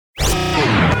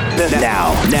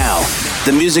Now,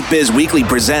 the Music Biz Weekly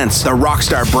presents the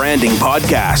Rockstar Branding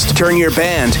Podcast. Turn your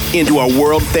band into a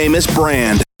world-famous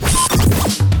brand.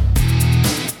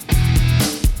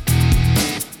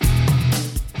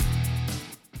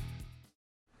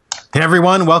 Hey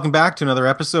everyone, welcome back to another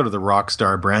episode of the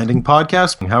Rockstar Branding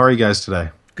Podcast. How are you guys today?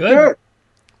 Good.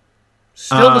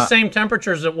 Still the same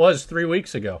temperature as it was 3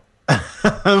 weeks ago. Wonder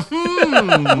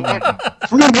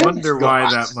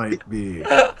why that might be.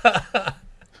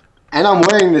 And I'm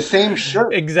wearing the same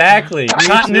shirt. Exactly.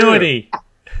 Continuity.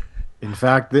 In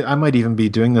fact, I might even be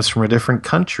doing this from a different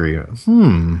country.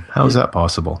 How is that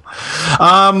possible?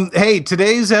 Hey,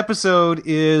 today's episode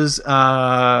is...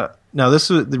 Ron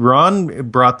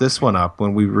brought this one up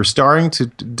when we were starting to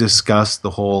discuss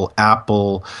the whole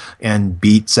Apple and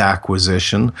Beats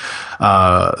acquisition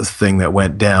thing that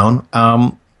went down.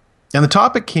 And the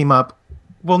topic came up,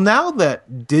 well, now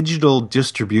that digital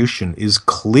distribution is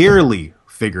clearly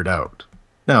figured out.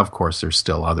 Now, of course, there's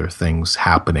still other things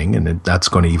happening, and that's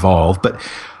going to evolve. But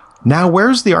now,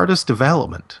 where's the artist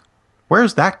development?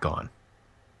 Where's that gone?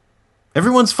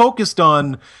 Everyone's focused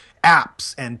on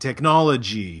apps and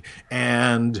technology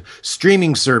and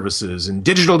streaming services and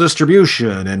digital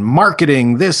distribution and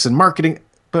marketing this and marketing.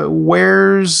 But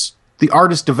where's the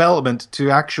artist development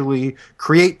to actually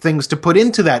create things to put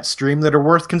into that stream that are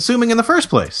worth consuming in the first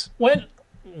place?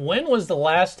 When was the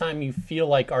last time you feel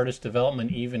like artist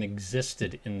development even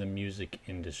existed in the music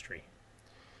industry?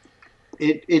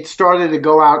 It started to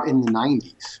go out in the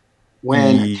 90s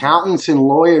when accountants and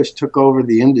lawyers took over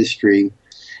the industry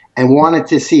and wanted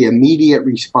to see immediate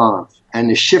response. And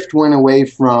the shift went away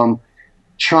from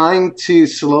trying to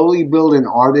slowly build an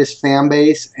artist fan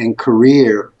base and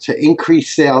career to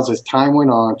increase sales as time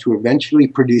went on to eventually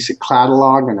produce a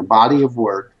catalog and a body of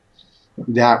work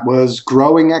that was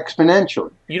growing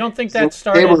exponentially. You don't think that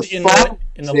started in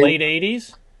the late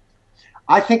 80s?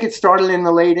 I think it started in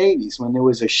the late 80s when there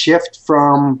was a shift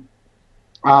from...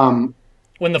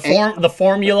 when the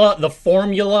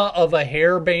formula of a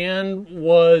hair band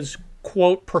was,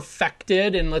 quote,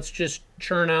 perfected, and let's just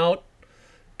churn out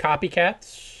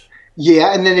copycats?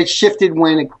 Yeah, and then it shifted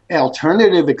when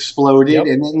alternative exploded,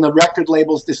 and then the record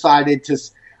labels decided to...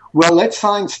 Well, let's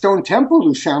sign Stone Temple,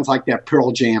 who sounds like that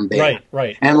Pearl Jam band.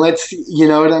 Right. And let's, you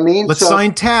know what I mean? Let's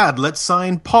sign Tad. Let's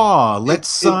sign Paw. Let's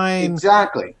sign...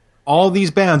 Exactly. All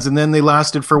these bands, and then they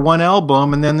lasted for one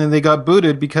album, and then they got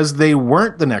booted because they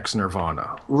weren't the next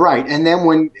Nirvana. Right. And then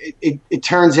when it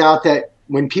turns out that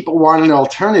when people want an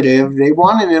alternative, they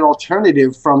wanted an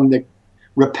alternative from the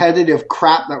repetitive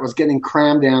crap that was getting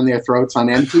crammed down their throats on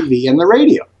MTV and the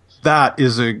radio. That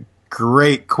is a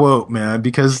great quote, man,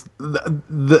 because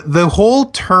the whole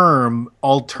term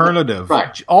alternative,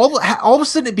 right. all of a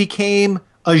sudden it became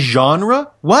a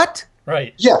genre. What?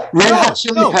 Right. Yeah. Red Hot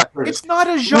Chili Peppers. It's not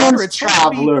a genre. It's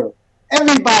Traveler.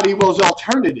 Everybody was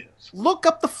alternative. Look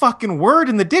up the fucking word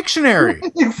in the dictionary.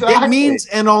 Exactly. It means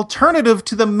an alternative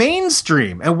to the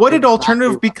mainstream. And what did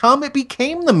alternative become? It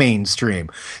became the mainstream.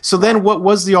 So then what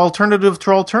was the alternative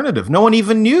to alternative? No one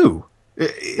even knew.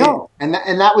 No, and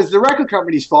that was the record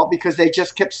company's fault because they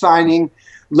just kept signing,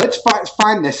 let's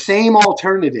find the same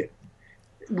alternative.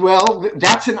 Well,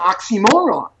 that's an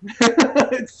oxymoron.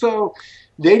 So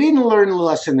they didn't learn the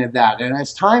lesson of that. And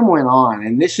as time went on,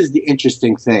 and this is the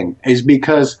interesting thing, is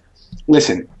because,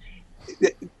 listen,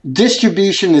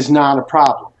 distribution is not a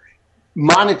problem.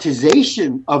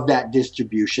 Monetization of that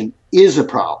distribution is a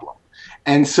problem.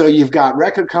 And so you've got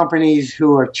record companies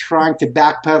who are trying to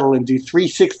backpedal and do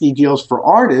 360 deals for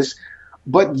artists,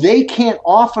 but they can't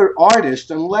offer artists,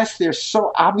 unless they're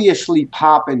so obviously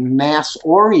pop and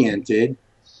mass-oriented,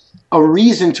 a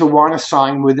reason to want to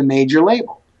sign with a major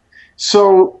label.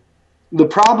 So the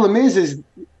problem is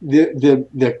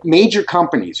the major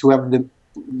companies who have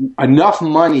enough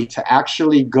money to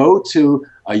actually go to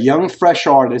a young, fresh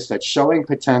artist that's showing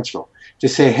potential to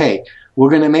say, hey, we're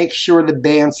going to make sure the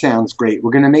band sounds great.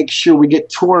 We're going to make sure we get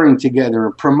touring together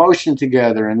and promotion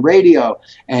together and radio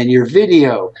and your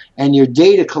video and your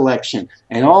data collection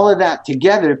and all of that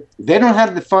together. They don't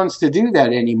have the funds to do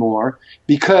that anymore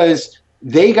because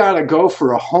they got to go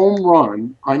for a home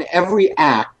run on every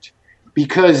act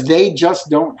because they just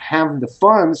don't have the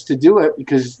funds to do it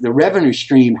because the revenue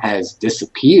stream has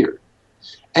disappeared.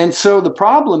 And so the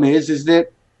problem is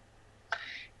that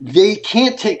they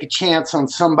can't take a chance on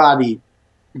somebody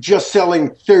just selling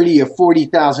 30 or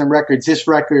 40,000 records this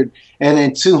record and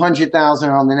then 200,000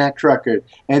 on the next record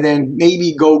and then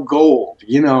maybe go gold,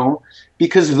 you know,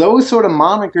 because those sort of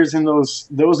monikers and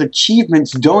those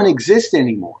achievements don't exist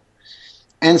anymore.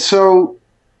 And so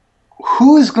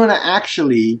who's going to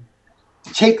actually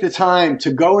take the time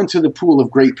to go into the pool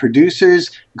of great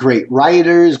producers, great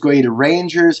writers, great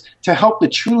arrangers to help the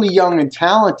truly young and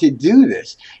talented do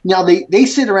this. Now, they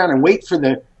sit around and wait for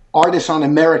the artists on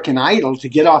American Idol to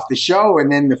get off the show, and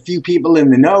then the few people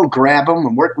in the know grab them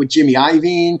and work with Jimmy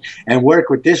Iovine and work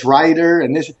with this writer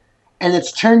and this, and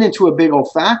it's turned into a big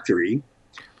old factory.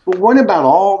 But what about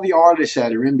all the artists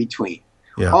that are in between?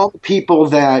 Yeah. All the people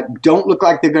that don't look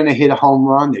like they're going to hit a home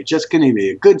run. They're just going to be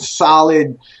a good,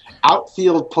 solid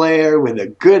outfield player with a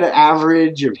good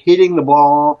average of hitting the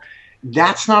ball.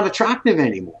 That's not attractive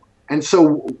anymore. And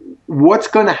so what's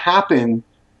going to happen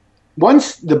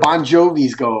once the Bon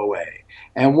Jovis go away,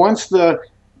 and once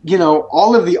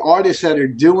all of the artists that are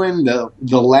doing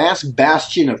the last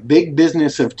bastion of big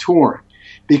business of touring,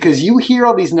 because you hear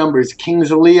all these numbers, Kings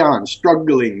of Leon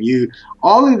struggling,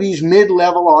 all of these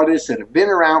mid-level artists that have been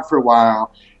around for a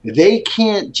while, they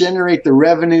can't generate the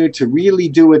revenue to really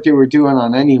do what they were doing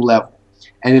on any level.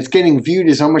 And it's getting viewed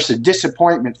as almost a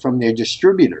disappointment from their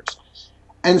distributors.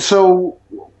 And so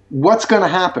what's going to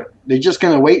happen? They're just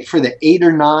going to wait for the 8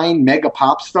 or 9 mega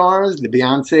pop stars, the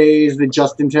Beyoncés, the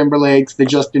Justin Timberlakes, the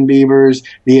Justin Biebers,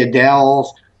 the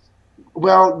Adeles.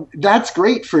 Well, that's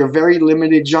great for a very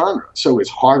limited genre. So is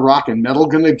hard rock and metal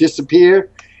going to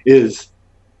disappear? Is,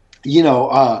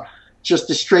 just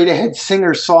a straight-ahead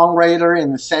singer-songwriter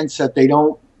in the sense that they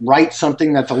don't write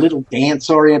something that's a little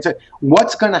dance-oriented?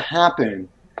 What's going to happen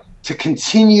to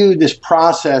continue this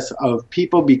process of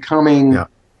people becoming... Yeah.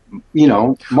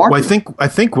 Well, I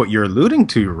think what you're alluding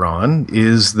to, Ron,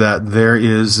 is that there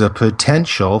is a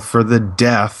potential for the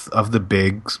death of the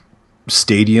big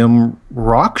stadium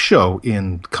rock show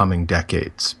in coming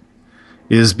decades.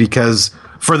 Is because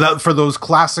for those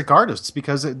classic artists,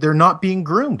 because they're not being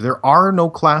groomed. There are no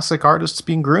classic artists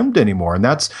being groomed anymore, and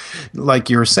that's like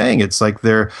you're saying. It's like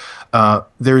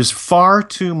there's far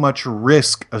too much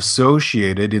risk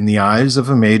associated in the eyes of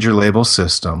a major label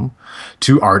system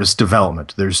to artist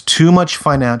development. There's too much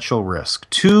financial risk,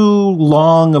 too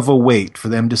long of a wait for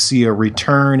them to see a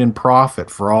return in profit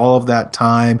for all of that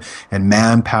time and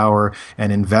manpower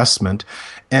and investment.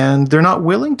 And they're not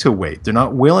willing to wait. They're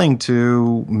not willing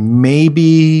to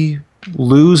maybe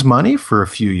lose money for a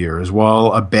few years while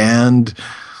a band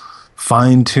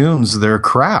fine-tunes their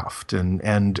craft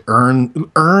and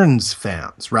earns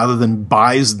fans rather than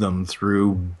buys them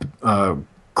through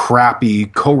crappy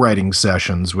co-writing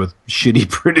sessions with shitty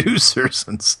producers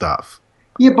and stuff.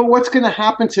 Yeah, but what's going to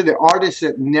happen to the artists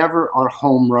that never are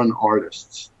home run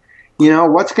artists?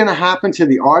 What's going to happen to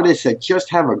the artists that just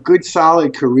have a good,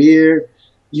 solid career?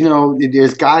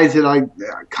 There's guys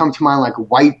that come to mind like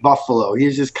White Buffalo.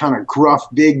 He's this kind of gruff,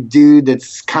 big dude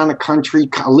that's kind of country,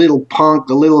 a little punk,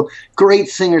 a little great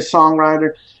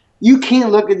singer-songwriter. You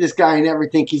can't look at this guy and ever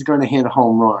think he's going to hit a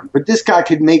home run. But this guy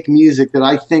could make music that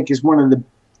I think is one of the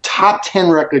top 10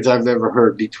 records I've ever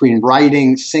heard between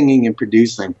writing, singing, and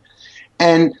producing.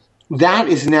 And that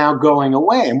is now going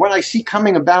away. And what I see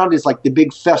coming about is like the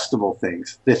big festival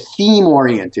things, the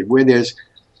theme-oriented, where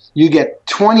you get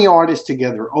 20 artists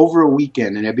together over a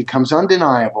weekend, and it becomes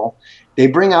undeniable. They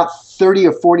bring out 30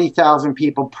 or 40,000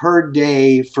 people per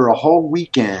day for a whole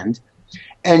weekend,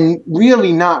 and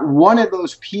really not one of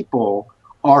those people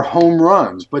are home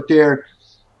runs. But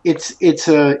it's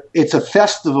a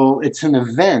festival, it's an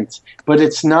event, but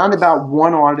it's not about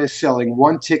one artist selling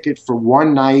one ticket for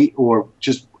one night or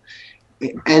just.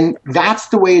 And that's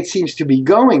the way it seems to be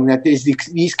going. That there's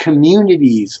these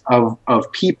communities of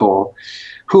people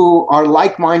who are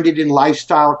like-minded in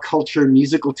lifestyle, culture,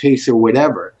 musical taste, or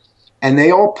whatever. And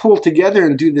they all pull together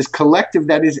and do this collective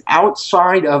that is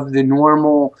outside of the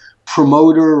normal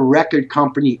promoter, record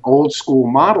company, old school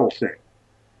model thing.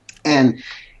 And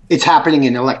it's happening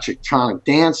in electronic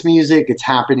dance music.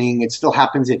 It still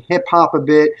happens in hip-hop a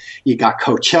bit. You got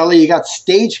Coachella, you got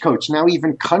Stagecoach. Now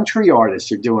even country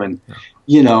artists are doing,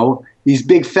 these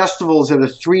big festivals that are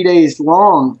 3 days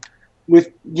long with,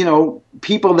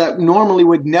 people that normally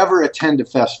would never attend a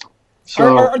festival.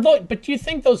 So, but do you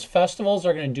think those festivals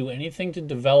are going to do anything to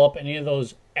develop any of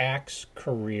those acts'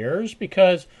 careers?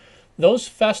 Because those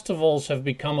festivals have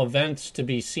become events to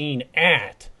be seen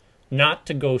at, not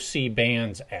to go see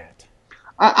bands at.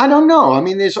 I don't know. I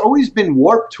mean, there's always been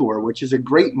Warped Tour, which is a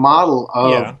great model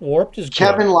of Warped is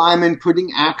Kevin good. Lyman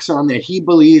putting acts on that he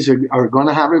believes are going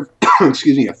to have a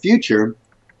future,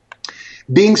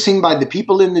 being seen by the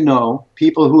people in the know,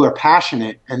 people who are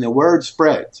passionate, and the word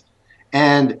spreads.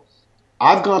 And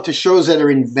I've gone to shows that are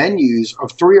in venues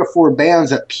of 3 or 4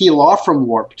 bands that peel off from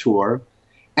Warped Tour,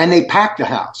 and they pack the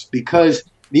house because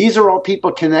these are all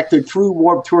people connected through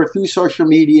Warped Tour, through social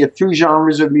media, through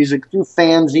genres of music, through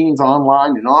fanzines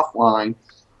online and offline,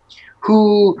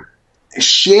 who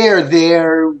share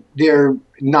their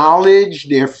knowledge,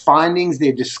 their findings,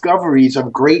 their discoveries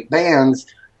of great bands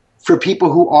for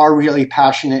people who are really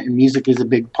passionate and music is a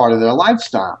big part of their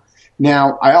lifestyle.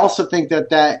 Now, I also think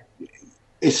that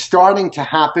is starting to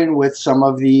happen with some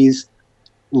of these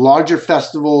larger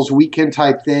festivals, weekend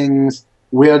type things,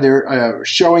 where they're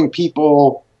showing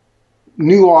people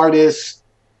new artists,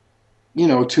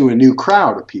 to a new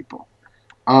crowd of people.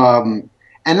 And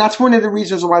that's one of the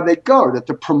reasons why they go, that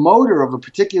the promoter of a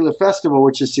particular festival,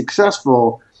 which is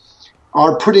successful,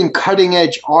 are putting cutting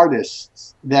edge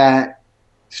artists that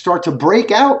start to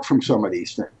break out from some of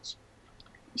these things.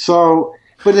 So,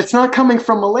 but it's not coming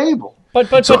from a label.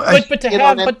 But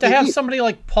to have somebody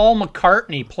like Paul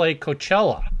McCartney play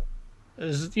Coachella,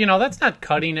 that's not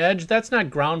cutting edge. That's not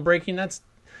groundbreaking. That's,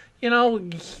 he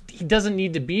doesn't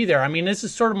need to be there. I mean, this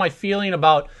is sort of my feeling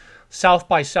about South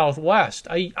by Southwest.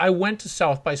 I went to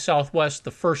South by Southwest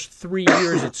the first 3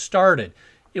 years it started.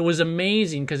 It was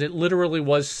amazing because it literally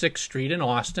was 6th Street in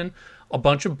Austin, a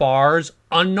bunch of bars,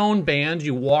 unknown bands.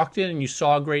 You walked in and you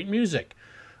saw great music.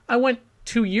 I went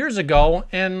 2 years ago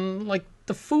and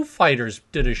the Foo Fighters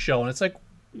did a show, and it's like,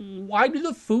 why do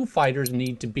the Foo Fighters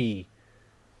need to be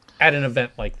at an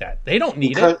event like that? They don't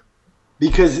need it.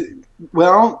 Because,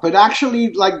 but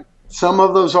actually, some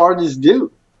of those artists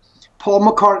do. Paul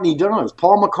McCartney does.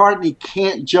 Paul McCartney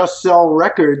can't just sell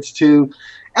records to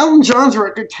Elton John's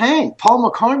record tanked. Paul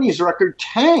McCartney's record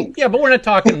tanked. Yeah, but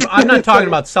I'm not talking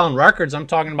about selling records. I'm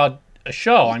talking about a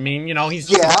show. I mean,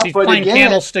 he's playing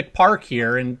Candlestick Park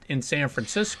here in San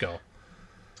Francisco.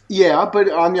 Yeah, but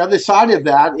on the other side of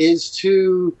that is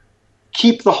to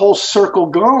keep the whole circle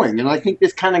going. And I think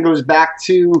this kind of goes back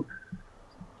to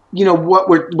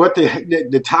what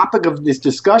the topic of this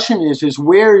discussion is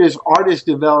where does artist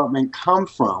development come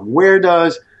from? Where do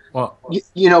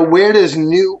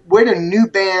new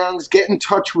bands get in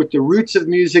touch with the roots of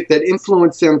music that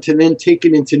influence them to then take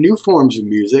it into new forms of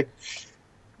music,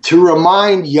 to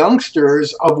remind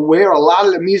youngsters of where a lot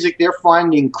of the music they're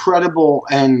finding credible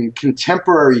and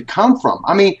contemporary come from?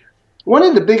 I mean, one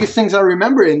of the biggest things I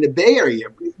remember in the Bay Area,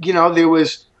 there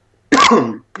was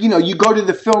you go to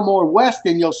the Fillmore West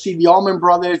and you'll see the Allman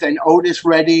Brothers and Otis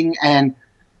Redding, and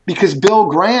because Bill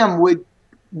Graham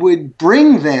would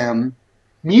bring them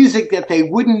music that they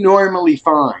wouldn't normally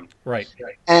find. Right.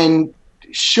 And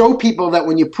show people that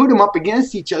when you put them up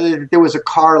against each other, that there was a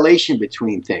correlation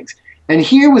between things. And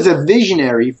here was a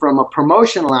visionary from a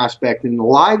promotional aspect in the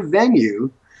live venue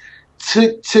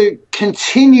to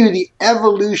continue the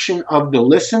evolution of the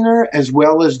listener as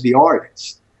well as the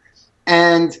artist.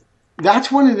 And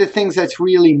that's one of the things that's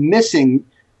really missing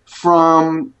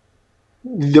from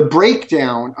the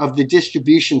breakdown of the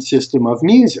distribution system of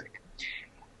music,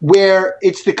 where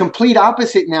it's the complete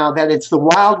opposite now, that it's the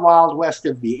wild, wild west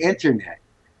of the internet.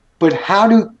 But how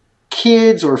do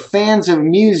kids or fans of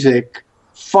music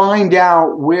find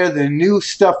out where the new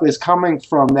stuff is coming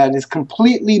from that is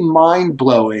completely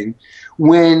mind-blowing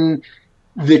when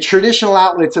the traditional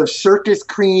outlets of Circus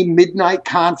Cream, Midnight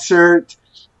Concert,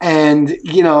 and,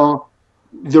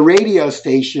 the radio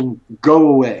station go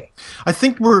away? I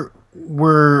think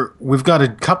we've got a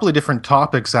couple of different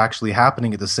topics actually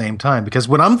happening at the same time, because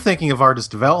when I'm thinking of artist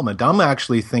development, I'm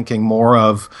actually thinking more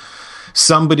of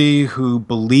somebody who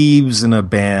believes in a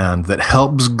band, that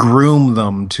helps groom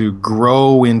them to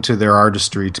grow into their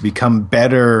artistry, to become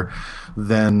better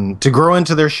than, to grow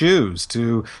into their shoes,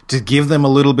 to give them a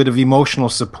little bit of emotional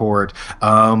support,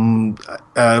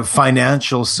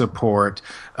 financial support,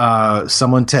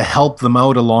 someone to help them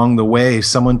out along the way,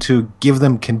 someone to give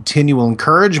them continual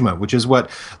encouragement, which is what,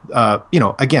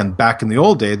 again, back in the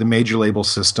old day, the major label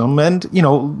system, and,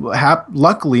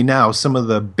 luckily now some of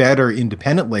the better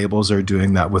independent labels are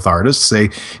doing that with artists. They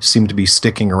seem to be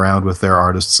sticking around with their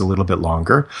artists a little bit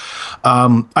longer.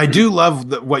 I do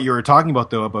love what you were talking about,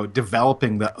 though, about developing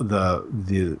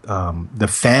the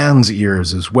fans'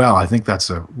 ears as well. I think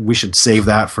we should save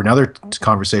that for another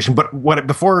conversation. But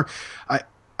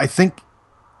I think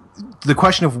the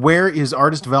question of where is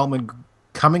artist development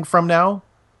coming from now,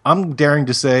 I'm daring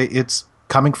to say it's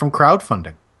coming from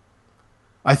crowdfunding.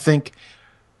 I think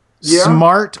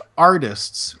smart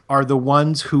artists are the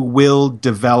ones who will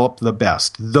develop the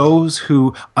best. Those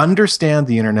who understand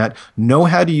the internet, know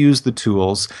how to use the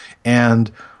tools,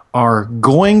 and are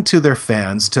going to their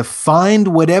fans to find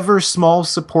whatever small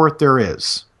support there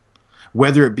is,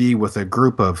 whether it be with a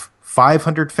group of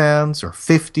 500 fans or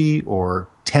 50 or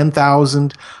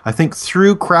 10,000. I think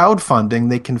through crowdfunding,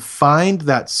 they can find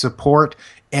that support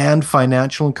and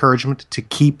financial encouragement to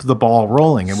keep the ball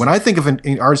rolling. And when I think of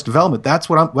in artist development, that's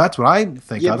what I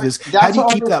think of, is how do you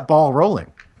keep that ball rolling?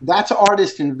 that's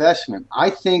artist investment. I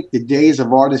think the days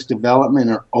of artist development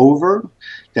are over,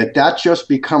 that just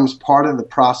becomes part of the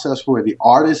process where the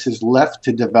artist is left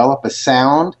to develop a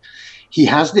sound. He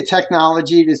has the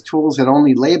technology, his tools that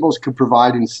only labels could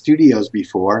provide in studios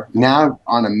before. Now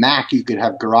on a Mac, you could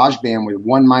have GarageBand with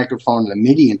one microphone and a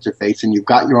MIDI interface, and you've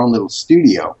got your own little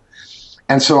studio.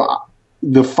 And so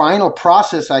the final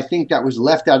process, I think, that was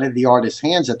left out of the artist's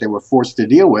hands that they were forced to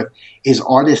deal with is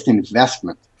artist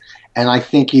investment. And I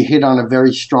think you hit on a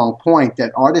very strong point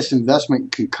that artist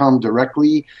investment can come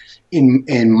directly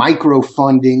in micro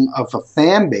funding of a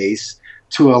fan base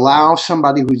to allow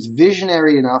somebody who's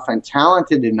visionary enough and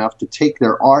talented enough to take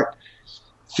their art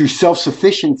through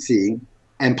self-sufficiency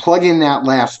and plug in that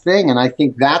last thing. And I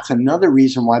think that's another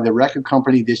reason why the record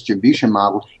company distribution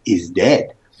model is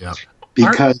dead. Yeah.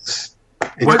 Because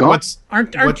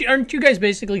aren't you guys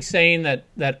basically saying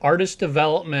that artist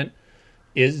development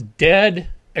is dead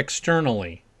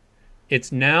externally?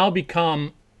 It's now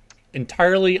become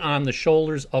entirely on the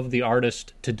shoulders of the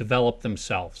artist to develop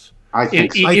themselves. I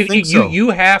think so.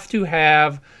 You have to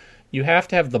have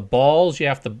the balls, you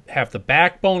have to have the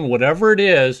backbone, whatever it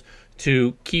is,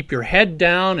 to keep your head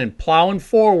down and plowing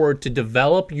forward to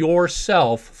develop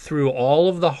yourself through all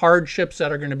of the hardships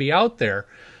that are going to be out there,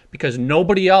 because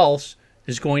nobody else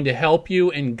is going to help you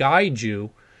and guide you.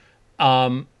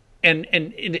 And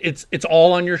it's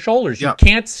all on your shoulders. You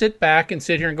can't sit back and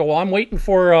sit here and go, well, I'm waiting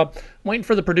for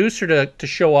the producer to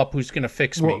show up who's going to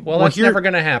fix me. Well, that's never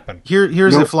going to happen.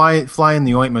 Here's the fly in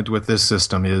the ointment with this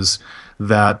system is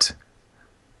that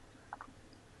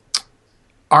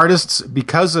artists,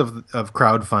 because of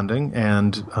crowdfunding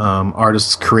and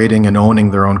artists creating and owning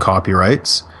their own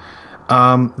copyrights,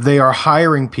 they are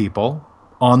hiring people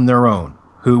on their own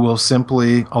who will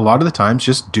simply, a lot of the times,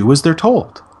 just do as they're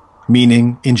told.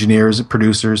 Meaning engineers,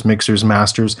 producers, mixers,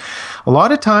 masters. A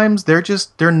lot of times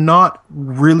they're not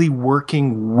really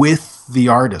working with the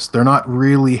artist. They're not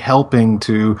really helping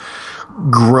to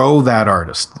grow that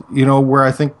artist. You know, where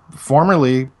I think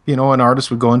formerly, you know, an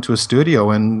artist would go into a studio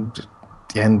and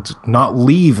not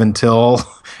leave until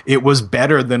it was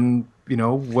better than, you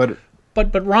know, what.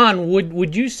 But Ron,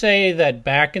 would you say that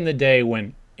back in the day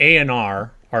when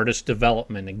A&R, artist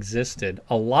development, existed,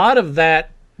 a lot of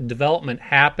that development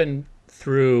happened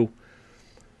through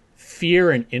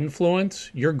fear and influence?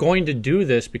 You're going to do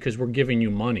this because we're giving you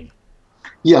money.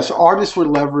 Yes, artists were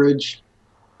leveraged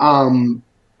and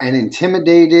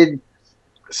intimidated.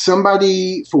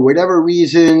 Somebody, for whatever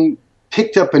reason,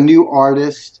 picked up a new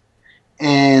artist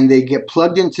and they get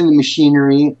plugged into the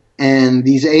machinery, and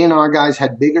these A&R guys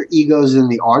had bigger egos than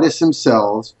the artists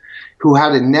themselves, who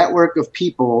had a network of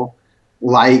people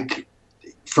like,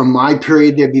 from my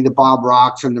period, there'd be the Bob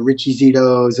Rocks and the Richie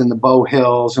Zitos and the Bo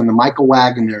Hills and the Michael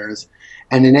Wagners.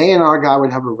 And an A&R guy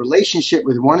would have a relationship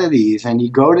with one of these, and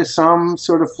he'd go to some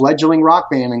sort of fledgling rock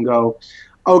band and go,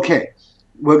 okay,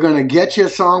 we're going to get you a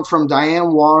song from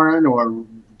Diane Warren or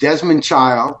Desmond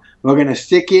Child. We're going to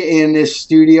stick you in this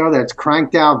studio that's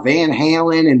cranked out Van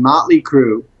Halen and Motley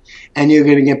Crue, and you're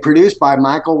going to get produced by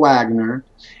Michael Wagner.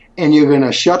 And you're going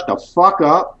to shut the fuck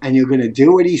up, and you're going to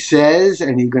do what he says,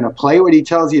 and you're going to play what he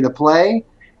tells you to play,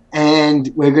 and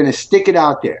we're going to stick it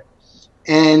out there.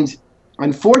 And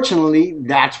unfortunately,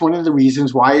 that's one of the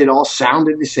reasons why it all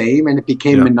sounded the same, and it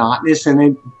became monotonous, and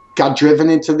it got driven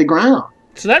into the ground.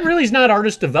 So that really is not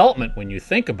artist development when you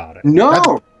think about it.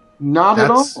 No, not at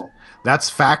all. That's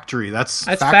factory. That's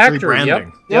factory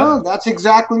branding. Yep. No, that's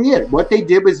exactly it. What they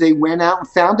did was they went out and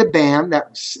found a band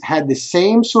that had the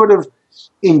same sort of,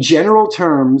 in general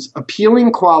terms,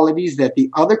 appealing qualities that the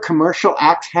other commercial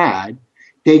acts had.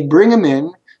 They'd bring them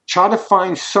in, try to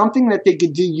find something that they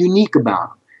could do unique about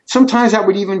them. Sometimes that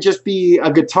would even just be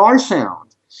a guitar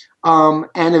sound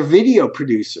and a video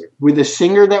producer with a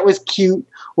singer that was cute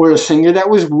or a singer that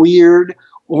was weird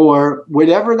or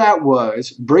whatever that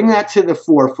was. Bring that to the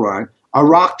forefront, a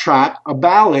rock track, a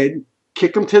ballad,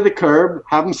 kick them to the curb,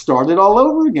 have them start it all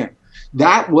over again.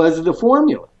 That was the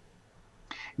formula.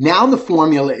 Now the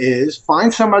formula is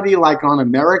find somebody like on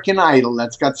American Idol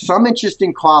that's got some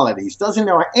interesting qualities, doesn't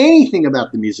know anything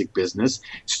about the music business,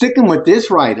 stick them with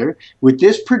this writer, with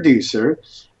this producer,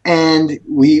 and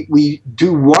we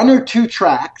do one or two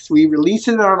tracks, we release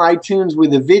it on iTunes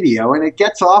with a video, and it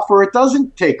gets off or it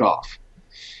doesn't take off.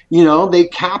 You know, they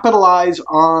capitalize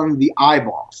on the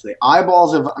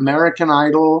eyeballs of American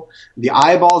Idol, the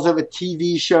eyeballs of a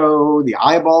TV show, the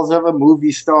eyeballs of a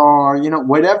movie star, you know,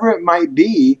 whatever it might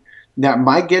be that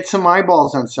might get some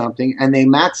eyeballs on something, and they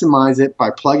maximize it by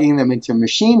plugging them into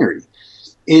machinery.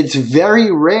 It's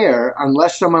very rare,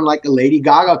 unless someone like a Lady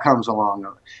Gaga comes along,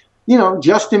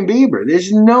 Justin Bieber.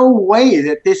 There's no way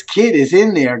that this kid is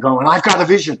in there going, I've got a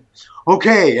vision.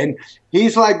 Okay. And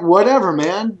he's like, whatever,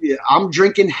 man. I'm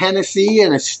drinking Hennessy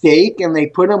and a steak, and they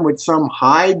put him with some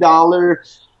high dollar,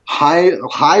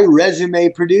 high resume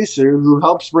producer who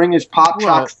helps bring his pop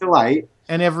tracks to light.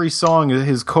 And every song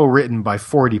is co-written by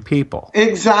 40 people.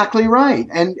 Exactly right.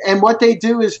 And what they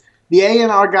do is the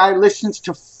A&R guy listens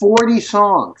to 40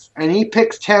 songs, and he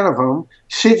picks 10 of them,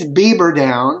 sits Bieber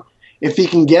down, if he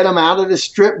can get him out of the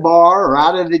strip bar or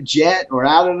out of the jet or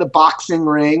out of the boxing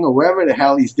ring or wherever the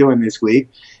hell he's doing this week,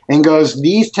 and goes,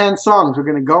 these 10 songs, we're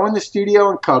going to go in the studio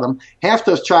and cut them. Half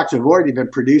those tracks have already been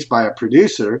produced by a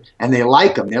producer, and they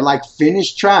like them. They're like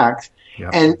finished tracks.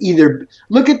 Yep. And either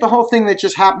look at the whole thing that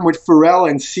just happened with Pharrell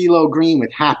and CeeLo Green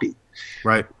with Happy.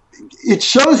 Right. It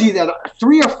shows you that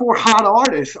 3 or 4 hot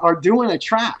artists are doing a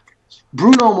track.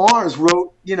 Bruno Mars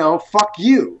wrote, Fuck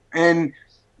You. And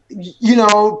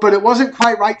but it wasn't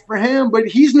quite right for him, but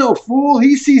he's no fool.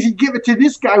 He sees he give it to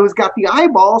this guy who's got the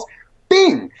eyeballs.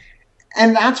 Bing.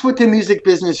 And that's what the music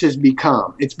business has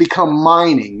become. It's become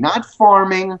mining, not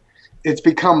farming. It's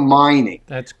become mining.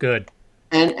 That's good.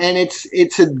 And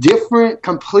it's a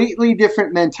completely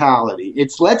different mentality.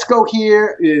 It's let's go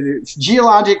here. It's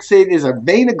geologic say there's a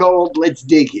vein of gold. Let's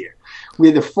dig here.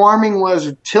 Where the farming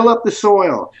was till up the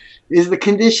soil. Is the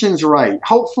conditions right?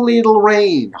 Hopefully it'll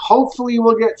rain. Hopefully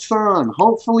we'll get sun.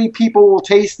 Hopefully people will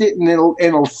taste it and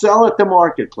it'll sell at the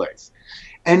marketplace.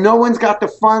 And no one's got the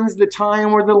funds, the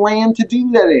time, or the land to do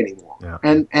that anymore. Yeah.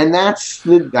 And that's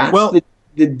the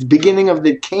beginning of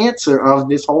the cancer of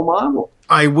this whole model.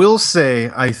 I will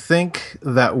say, I think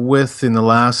that in the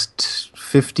last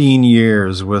 15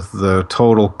 years, with the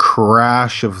total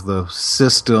crash of the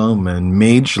system and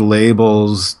major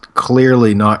labels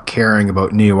clearly not caring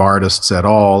about new artists at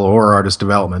all or artist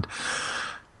development,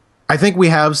 I think we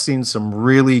have seen some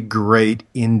really great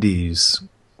indies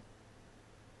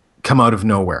come out of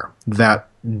nowhere that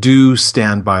do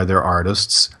stand by their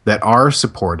artists, that are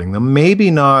supporting them,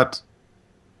 maybe not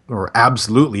or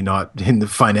absolutely not in the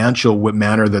financial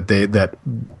manner that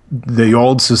the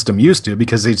old system used to,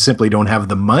 because they simply don't have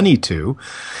the money to.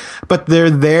 But they're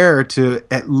there to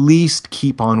at least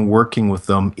keep on working with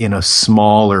them in a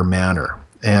smaller manner.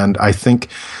 And I think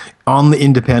on the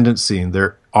independent scene,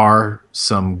 there are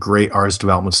some great artist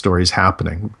development stories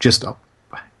happening. Just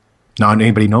not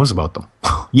anybody knows about them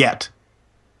yet.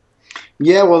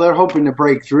 Yeah, well, they're hoping to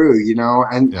break through,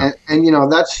 and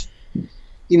that's.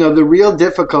 The real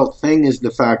difficult thing is the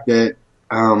fact that,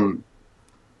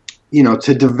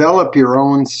 to develop your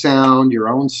own sound, your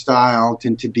own style,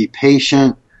 and to be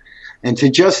patient, and to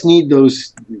just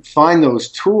find those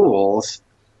tools.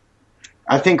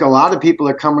 I think a lot of people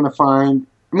are coming to find.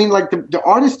 I mean, like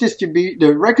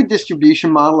the record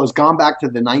distribution model has gone back to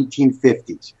the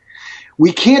 1950s.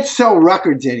 We can't sell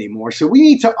records anymore, so we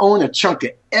need to own a chunk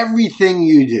of everything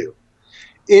you do.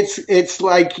 It's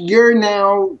like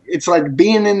it's like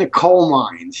being in the coal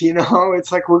mines,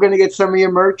 It's like, we're going to get some of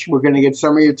your merch, we're going to get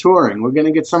some of your touring, we're going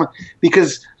to get some,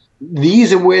 because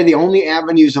these are where the only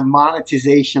avenues of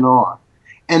monetization are.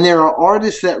 And there are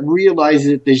artists that realize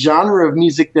that the genre of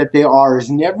music that they are is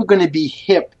never going to be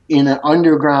hip in an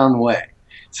underground way.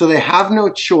 So they have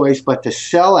no choice but to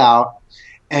sell out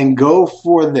and go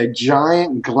for the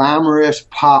giant, glamorous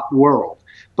pop world.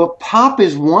 But pop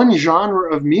is one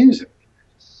genre of music.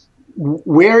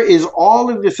 Where is all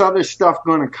of this other stuff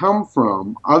going to come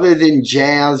from other than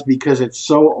jazz, because it's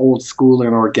so old school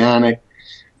and organic,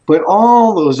 but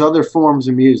all those other forms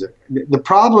of music? The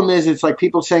problem is, it's like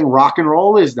people saying rock and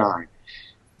roll is dying.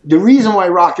 The reason why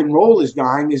rock and roll is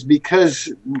dying is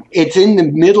because it's in the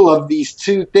middle of these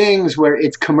two things where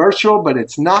it's commercial, but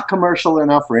it's not commercial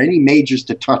enough for any majors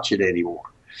to touch it anymore.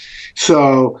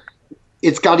 So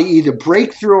it's got to either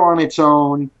break through on its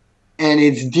own, and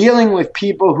it's dealing with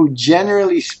people who,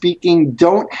 generally speaking,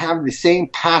 don't have the same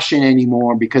passion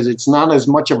anymore, because it's not as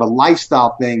much of a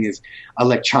lifestyle thing as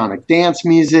electronic dance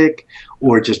music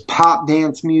or just pop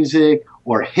dance music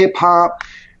or hip hop.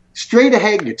 Straight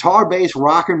ahead guitar, bass,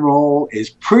 rock and roll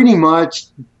is pretty much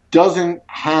doesn't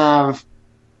have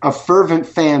a fervent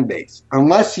fan base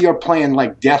unless you're playing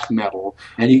like death metal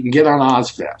and you can get on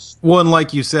Ozfest. Well, and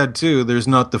like you said too, there's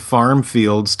not the farm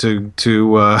fields to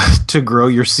grow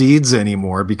your seeds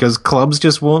anymore, because clubs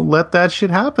just won't let that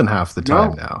shit happen half the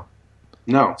time now.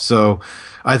 No. So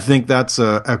I think that's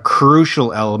a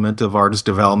crucial element of artist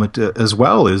development as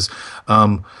well, is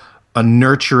a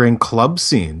nurturing club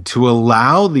scene to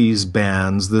allow these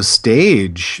bands the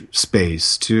stage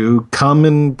space to come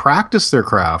and practice their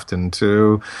craft and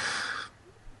to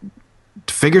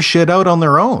figure shit out on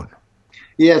their own.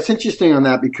 Yeah, it's interesting on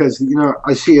that because,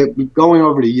 I see it going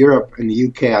over to Europe and the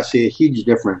UK, I see a huge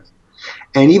difference.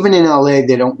 And even in LA,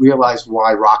 they don't realize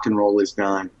why rock and roll is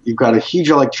dying. You've got a huge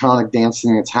electronic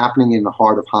dancing that's happening in the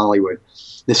heart of Hollywood.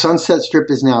 The Sunset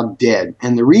Strip is now dead.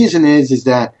 And the reason is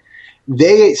that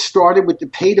they started with the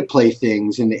pay-to-play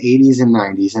things in the 80s and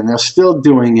 90s, and they're still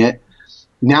doing it.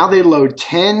 Now they load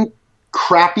 10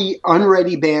 crappy,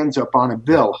 unready bands up on a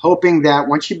bill, hoping that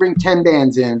once you bring 10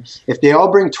 bands in, if they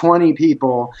all bring 20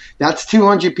 people, that's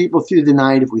 200 people through the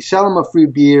night. If we sell them a few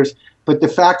beers, but the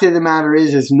fact of the matter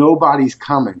is nobody's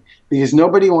coming because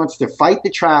nobody wants to fight the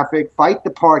traffic, fight the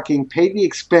parking, pay the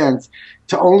expense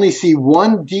to only see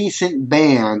one decent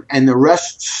band and the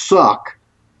rest suck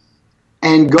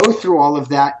and go through all of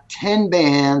that, 10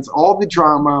 bands, all the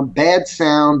drama, bad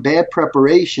sound, bad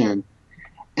preparation,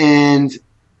 and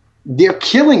they're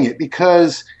killing it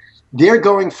because they're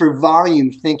going for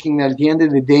volume, thinking that at the end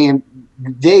of the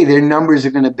day their numbers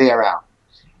are going to bear out.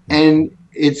 And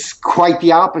it's quite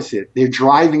the opposite. They're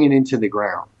driving it into the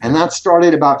ground. And that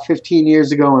started about 15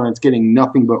 years ago, and it's getting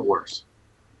nothing but worse.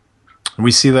 We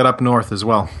see that up north as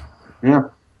well. Yeah.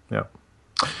 Yeah.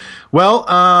 Well,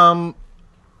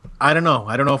 I don't know.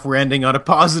 I don't know if we're ending on a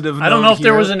positive note. I don't know if here.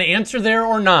 there was an answer there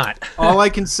or not. All I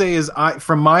can say is,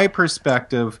 from my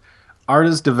perspective,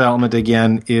 artist development,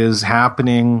 again,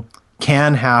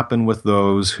 can happen with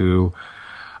those who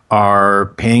are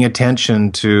paying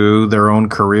attention to their own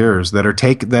careers,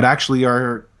 that actually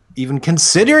are even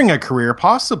considering a career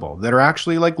possible, that are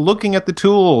actually like looking at the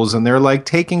tools and they're like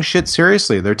taking shit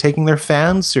seriously. They're taking their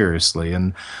fans seriously.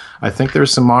 And I think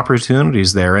there's some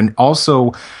opportunities there. And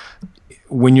also,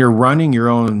 when you're running your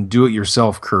own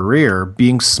do-it-yourself career,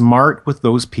 being smart with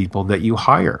those people that you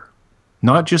hire,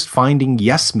 not just finding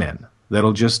yes men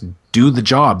that'll just do the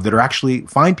job,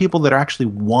 find people that actually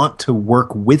want to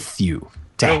work with you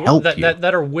to help you.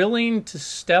 That are willing to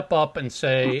step up and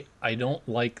say, I don't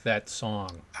like that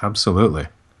song. Absolutely.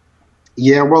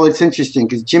 Yeah, well, it's interesting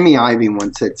because Jimmy Iovine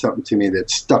once said something to me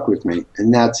that stuck with me,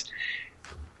 and that's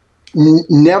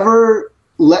never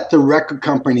let the record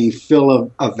company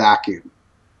fill a vacuum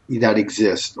that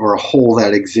exists or a hole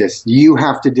that exists. You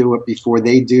have to do it before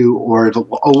they do, or it'll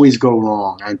always go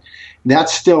wrong. And that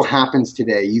still happens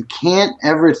today. You can't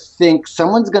ever think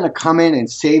someone's going to come in and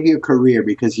save your career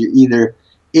because you're either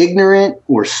ignorant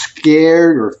or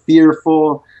scared or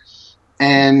fearful.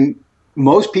 And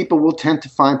most people will tend to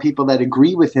find people that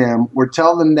agree with him or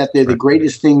tell them that they're the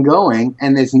greatest thing going,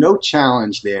 and there's no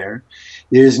challenge there.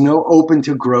 There's no open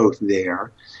to growth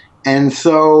there. And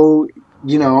so,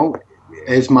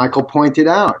 as Michael pointed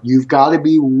out, you've got to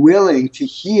be willing to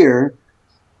hear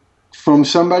from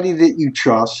somebody that you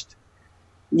trust.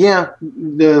 Yeah,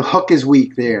 the hook is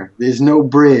weak there. There's no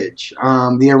bridge.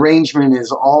 The arrangement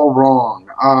is all wrong.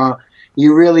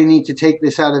 You really need to take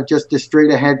this out of just a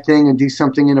straight ahead thing and do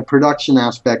something in a production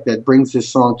aspect that brings this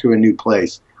song to a new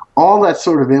place. All that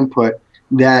sort of input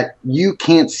that you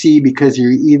can't see because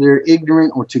you're either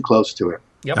ignorant or too close to it.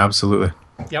 Yep. Absolutely.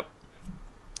 Yep.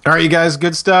 All right, you guys,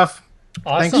 good stuff.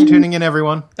 Awesome. Thanks for tuning in,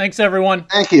 everyone. Thanks, everyone.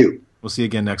 Thank you. We'll see you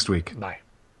again next week. Bye.